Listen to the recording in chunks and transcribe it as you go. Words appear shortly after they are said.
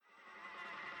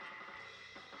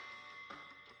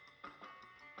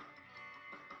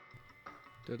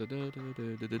Welcome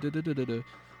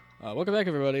back,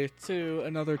 everybody, to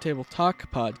another Tabletop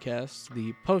podcast,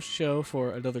 the post-show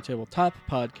for another Tabletop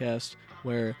podcast,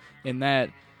 where in that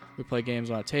we play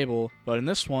games on a table, but in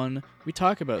this one we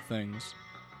talk about things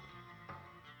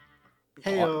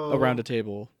around a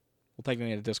table. Well,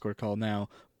 technically, a Discord call now,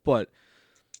 but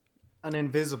an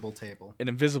invisible table. An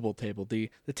invisible table. The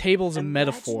table's a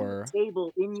metaphor. A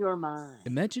table in your mind.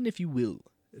 Imagine, if you will,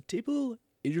 a table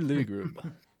in your living room.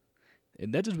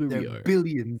 And that is where we are.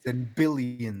 Billions and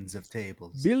billions of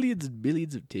tables. Billions and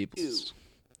billions of tables.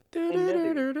 But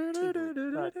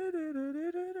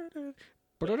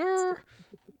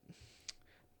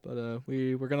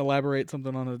we're going to elaborate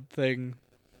something on a thing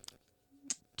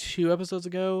 2 episodes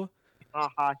ago.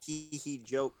 Haha, hee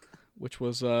joke. Which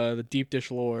was the deep dish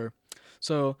lore.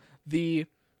 So it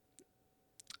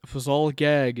was all a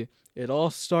gag. It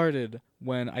all started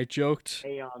when I joked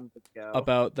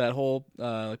about that whole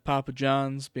Papa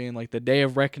John's being like, the day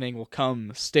of reckoning will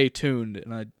come, stay tuned.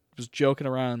 And I was joking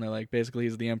around that, like, basically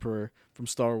he's the Emperor from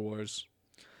Star Wars.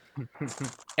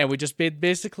 And we just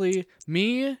basically,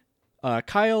 me,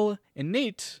 Kyle, and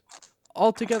Nate,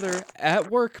 all together at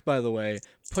work, by the way,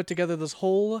 put together this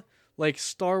whole, like,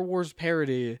 Star Wars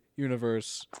parody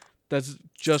universe that's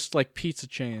just like pizza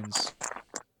chains.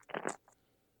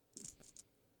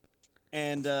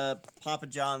 And Papa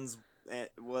John's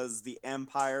was the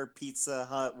Empire. Pizza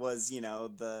Hut was,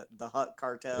 the Hut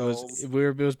cartels. It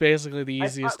was basically the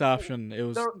easiest option. It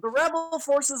was the rebel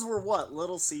forces were what?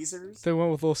 Little Caesars. They went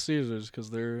with Little Caesars because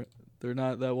they're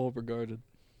not that well regarded.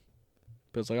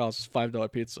 But it's like, oh, it's just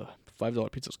 $5 pizza.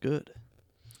 $5 pizza's good.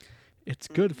 It's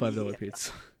good $5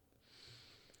 pizza.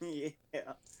 Yeah.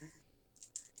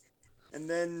 And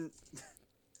then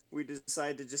we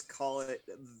decided to just call it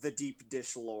the Deep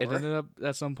Dish Lore. It ended up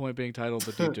at some point being titled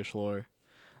the Deep Dish Lore.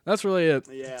 That's really it.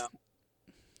 Yeah.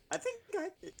 I think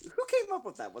who came up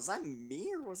with that? Was that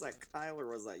me, or was that Kyle,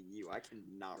 or was that you? I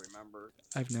cannot remember.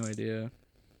 I have no idea.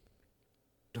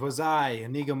 It was I,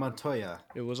 Inigo Montoya.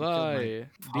 It was I,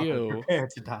 Dio. Prepare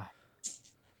to die.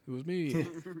 It was me.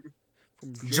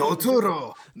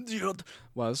 Jotaro.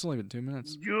 Wow, this has only been 2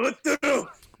 minutes. Jotaro.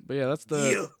 But yeah, that's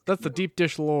the Deep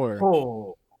Dish Lore.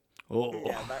 Oh.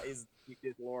 Yeah, that is Deep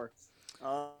Dish Lore.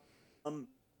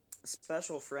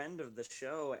 Special friend of the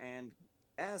show and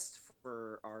guest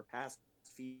for our past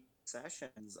few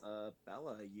sessions,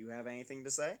 Bella, you have anything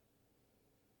to say?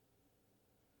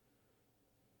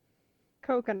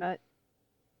 Coconut.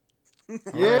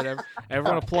 Yeah. Right,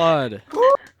 everyone applaud.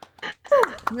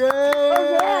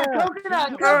 Yeah!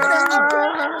 Coconut!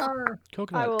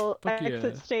 Coconut. I will Fuck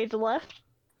exit stage left.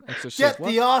 Get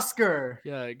the Oscar!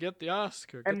 Yeah, get the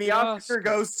Oscar. And the Oscar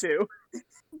goes to...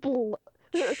 The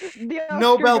Oscar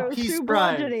Nobel goes Peace to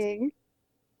Prize. bludgeoning.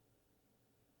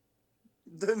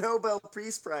 The Nobel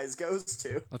Peace Prize goes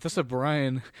to... Oh, that's a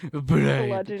Brian.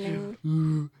 Bludgeoning.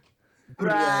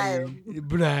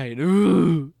 Brian.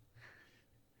 Ooh.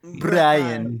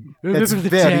 Brian, that's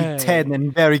very ten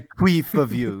and very queef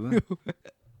of you.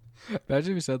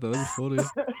 Imagine if you said that. That'd be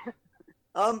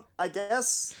funny. I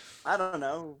guess, I don't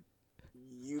know,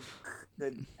 you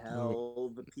could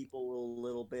tell the people a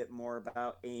little bit more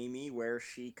about Amy, where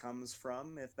she comes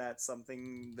from, if that's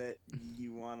something that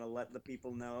you want to let the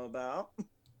people know about.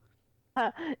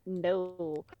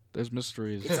 No. There's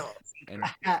mysteries and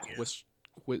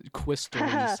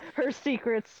quisters. Her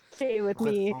secrets stay with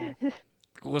me.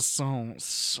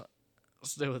 Croissants.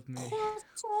 Stay with me.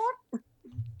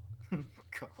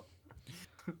 God.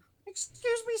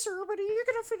 Excuse me, sir, but are you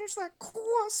gonna finish that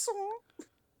croissant?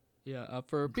 Yeah,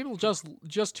 for people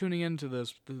just tuning into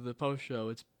the post show,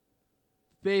 it's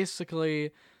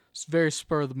basically very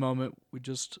spur of the moment. We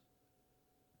just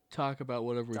talk about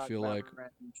whatever we feel like.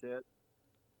 Shit.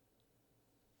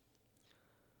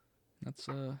 That's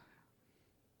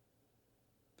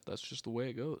just the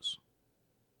way it goes.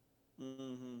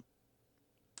 Mm-hmm.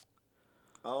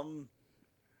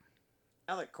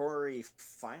 Now that Corey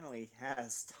finally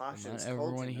has Tasha's Not culture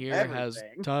everyone and here has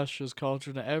Tasha's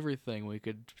culture to everything. We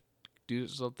could do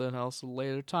something else a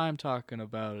later time talking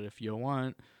about it if you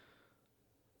want.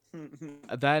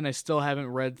 That, and I still haven't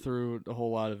read through a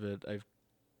whole lot of it. I've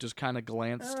just kind of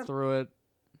glanced through it.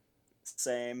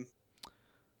 Same.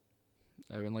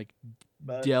 I haven't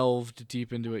delved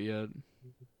deep into it yet.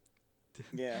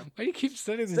 Yeah. Why do you keep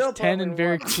sending this Still 10 and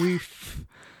very probably queef?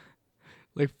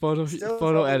 Photo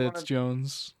probably edits,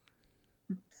 Jones.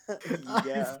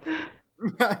 Yeah.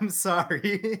 I'm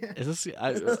sorry. Is this?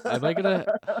 Am I gonna?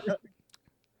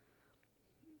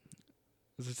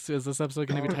 Is this episode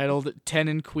gonna be titled "10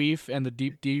 and Queef and the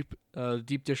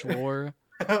Deep Dish Lore"?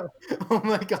 Oh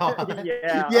my god.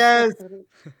 Yeah. Yes.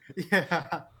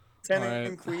 Yeah. Ten Alright.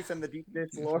 and Queef and the Deep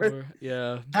Dish Lord.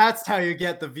 Yeah. That's how you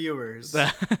get the viewers.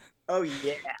 Oh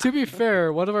yeah. To be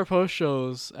fair, one of our post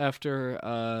shows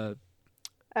after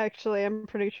Actually, I'm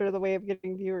pretty sure the way of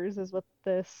getting viewers is with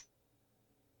this.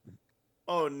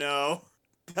 Oh no.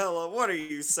 Bella, what are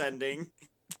you sending?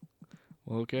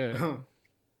 okay.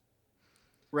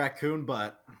 Raccoon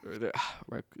butt.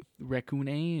 Raccoon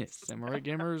ass. Am I right,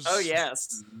 gamers? Oh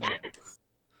yes.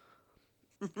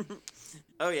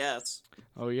 Oh yes.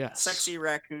 Oh yes. Sexy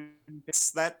raccoon.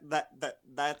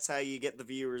 That's how you get the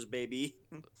viewers, baby.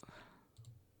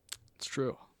 It's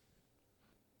true.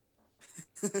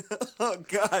 Oh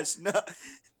gosh, no.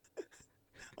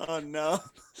 Oh no.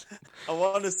 I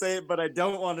want to say it, but I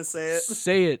don't want to say it.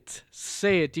 Say it.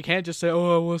 Say it. You can't just say,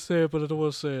 "Oh, I want to say it, but I don't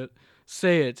want to say it."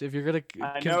 Say it. If you're gonna.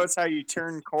 I know it's how you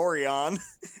turn Corey on.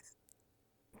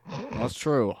 That's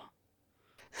true.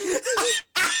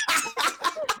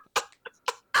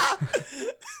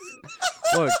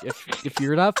 Look, if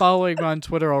you're not following me on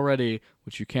Twitter already,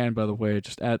 which you can, by the way,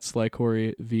 just at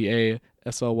SlyCorey,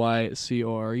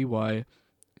 VASLYCOREY,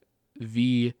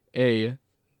 VA.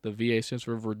 The VA stands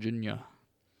for Virginia.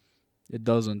 It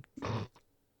doesn't,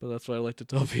 but that's what I like to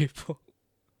tell people.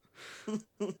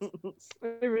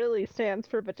 It really stands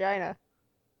for vagina.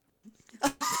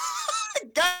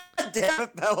 God damn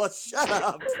it, Bella, shut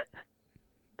up.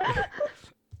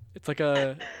 It's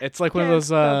like one of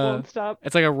those Won't stop.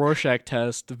 it's like a Rorschach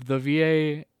test. The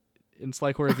VA in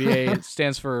SlyCorey VA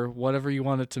stands for whatever you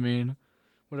want it to mean,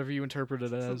 whatever you interpret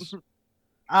it as.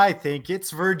 I think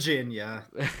it's Virginia.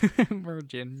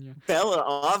 Virginia. Bella,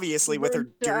 obviously, with her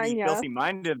dirty, Vagina. filthy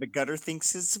mind in the gutter,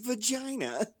 thinks it's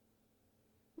vagina.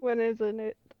 When isn't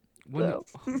it? So,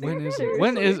 When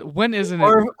isn't it?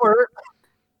 Or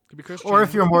Could be Christian. or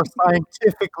if you're more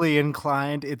scientifically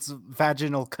inclined, it's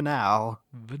vaginal canal.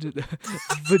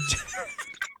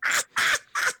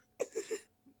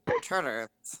 Turner.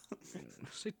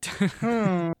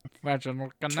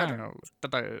 Vaginal canal.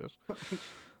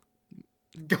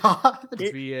 God.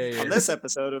 VA. On this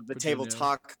episode of the Virginia.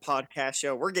 Tabletalk podcast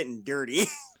show, we're getting dirty.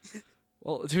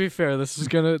 Well, to be fair, this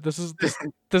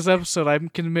episode I'm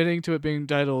committing to it being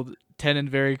titled 10 and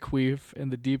Very Queef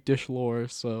and the Deep Dish Lore,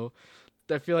 so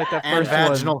I feel like that And first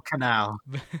vaginal canal.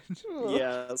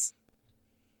 Yes.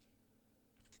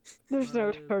 There's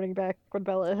no turning back when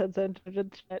Bella has entered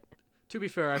into shit. To be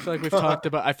fair, I feel like we've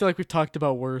talked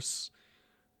about worse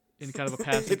in kind of a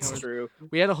passing It's true.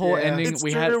 We had a whole Yeah. ending. It's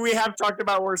true. We have talked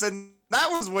about worse, and that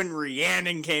was when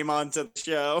Rhiannon came onto the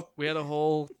show. We had a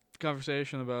whole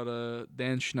conversation about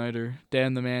Dan Schneider.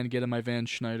 Dan the man, get in my van,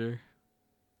 Schneider.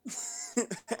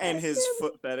 And his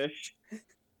foot fetish.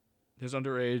 His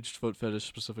underage foot fetish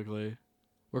specifically.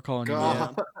 We're calling you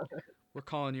God. out. We're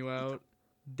calling you out.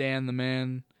 Dan the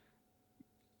man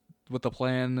with the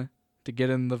plan to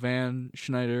get in the van,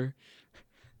 Schneider.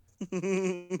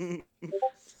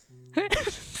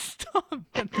 Stop.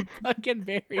 Fucking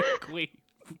very quick.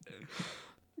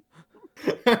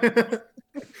 God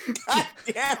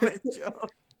damn it, Joe.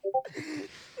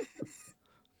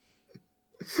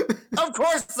 Of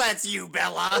course that's you,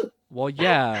 Bella. Well,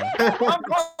 yeah. Of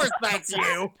course that's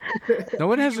you. No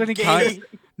one has any Gay.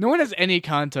 No one has any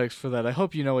context for that. I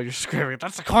hope you know what you're screaming.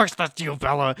 Of course that's you,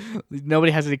 Bella.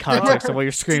 Nobody has any context of what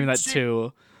you're screaming that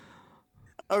to.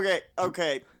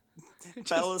 Okay.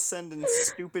 Bella's sending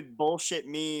stupid bullshit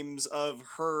memes of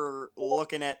her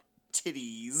looking at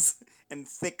titties and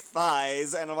thick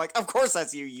thighs, and I'm like, of course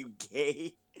that's you, you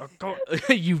gay.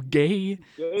 You gay?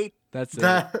 Gay. That's it.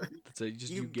 That- That's it.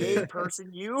 Just You you gay gay.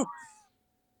 person, you.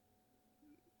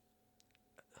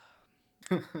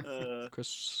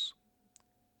 Chris.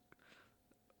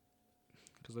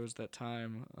 Because there was that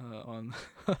time on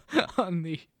on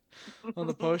the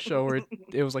post show where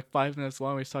it was like 5 minutes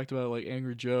long. We talked about like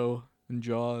AngryJoe and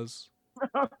Jaws.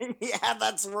 Yeah,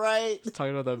 that's right.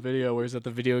 Talking about that video where he's at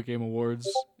the video game awards.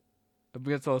 I'm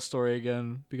gonna tell a story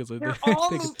again because I You're think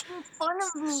all it's- making fun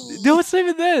of me. no, it's not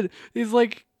even that. He's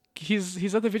like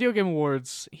he's at the video game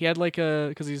awards. He had like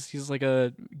because he's like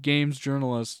a games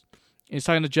journalist. And he's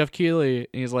talking to Jeff Keighley,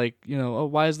 and he's like,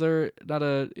 why is there not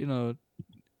a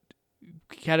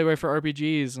category for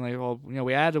RPGs? And like, well,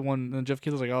 we added one. And Jeff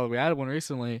Keighley's like, oh, we added one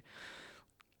recently.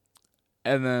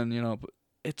 And then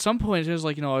at some point it was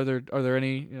like, are there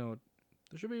any there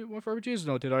should be one for RPGs.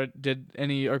 No, did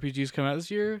any RPGs come out this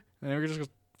year? And Angry just goes,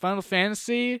 Final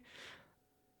Fantasy.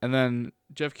 And then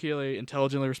Jeff Keighley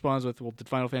intelligently responds with, well, did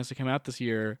Final Fantasy come out this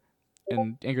year?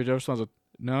 And AngryJoe responds with,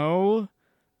 no.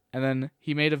 And then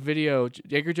he made a video.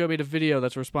 AngryJoe made a video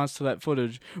that's a response to that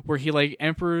footage where he like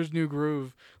Emperor's New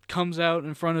Groove comes out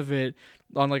in front of it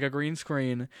on like a green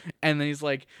screen, and then he's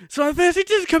like, "So Final Fantasy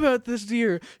did come out this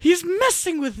year. He's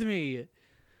messing with me."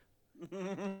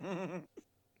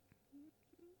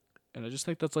 And I just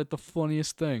think that's like the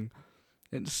funniest thing.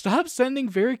 And stop sending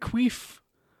very queef.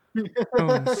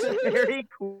 Very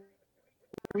cool.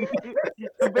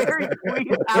 Very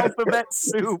Queef alphabet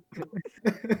soup.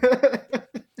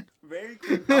 Very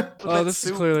Queef alphabet Oh, this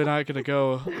soup. is clearly not gonna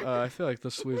go. I feel like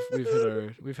this we've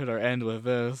hit our end with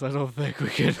this. I don't think we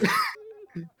could.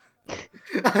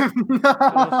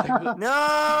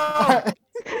 No.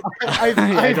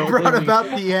 I don't brought think about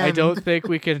the end. I don't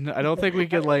think we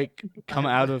can like come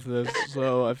out of this.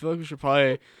 So I feel like we should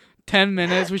probably 10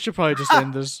 minutes. We should probably just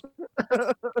end this.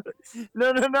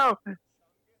 No.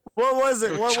 What was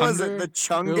it? What was it? The Little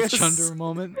Chungus? Chunder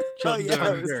moment. Oh, yeah,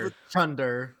 it was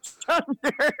Chunder.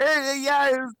 Chunder. Yeah,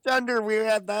 it was Chunder. We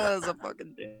had that as a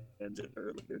fucking tangent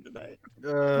earlier tonight.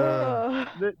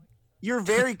 Your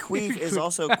very Queef is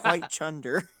also quite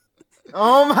Chunder.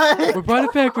 Oh my! We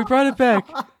brought it back.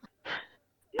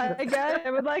 Again,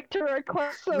 I would like to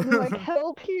request some like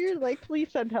help here. Like,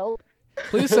 please send help.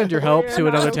 Please send your help to We're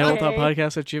another not Tabletop okay.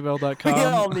 podcast at We all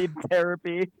gmail.com. need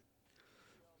therapy.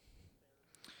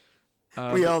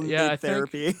 We all yeah, need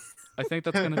therapy. I think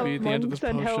that's going to be the end of this Someone post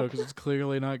send show help. because it's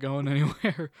clearly not going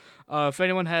anywhere. If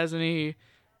anyone has any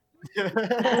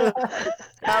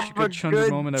Have a good Chunder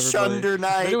good moment, everybody. Chunder If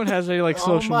night. anyone has any like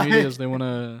Oh social my- medias they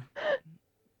wanna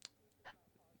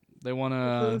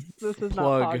This is not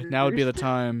plug, now would be the poggers.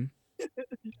 time.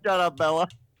 Shut up, Bella.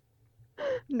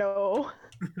 No.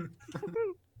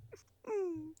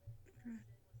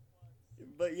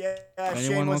 But yeah, If anyone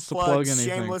shameless wants to plugs. plug anything,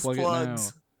 Shameless plug plugs.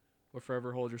 it now. Or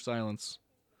forever hold your silence.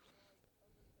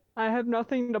 I have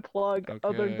nothing to plug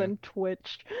other Okay. than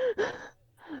Twitch.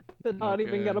 But not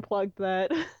even Okay. gonna plug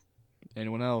that.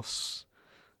 Anyone else?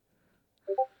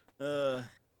 Uh,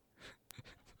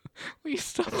 Will you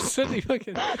stop sending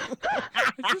fucking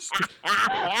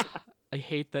I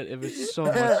hate that image so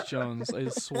much, Jones. I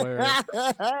swear.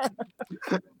 Alright,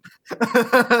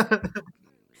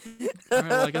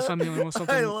 well, I guess I'm the only one with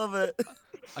something. I love it.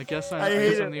 I guess I hate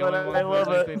guess I'm it, the but only one I who has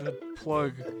love it. anything to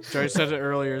plug. Sorry, I said it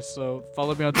earlier, so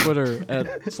follow me on Twitter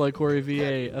at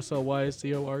SlyCoreyVA,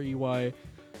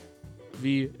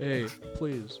 SLYCOREYVA,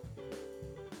 please.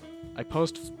 I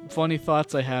post funny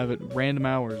thoughts I have at random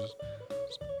hours.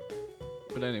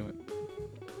 But anyway.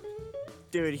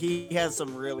 Dude, he has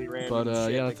some really random But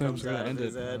shit yeah, I that think I'm comes just gonna out of end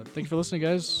his it. head. Thank you for listening,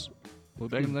 guys. We'll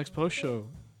be back in the next post show.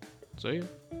 See ya.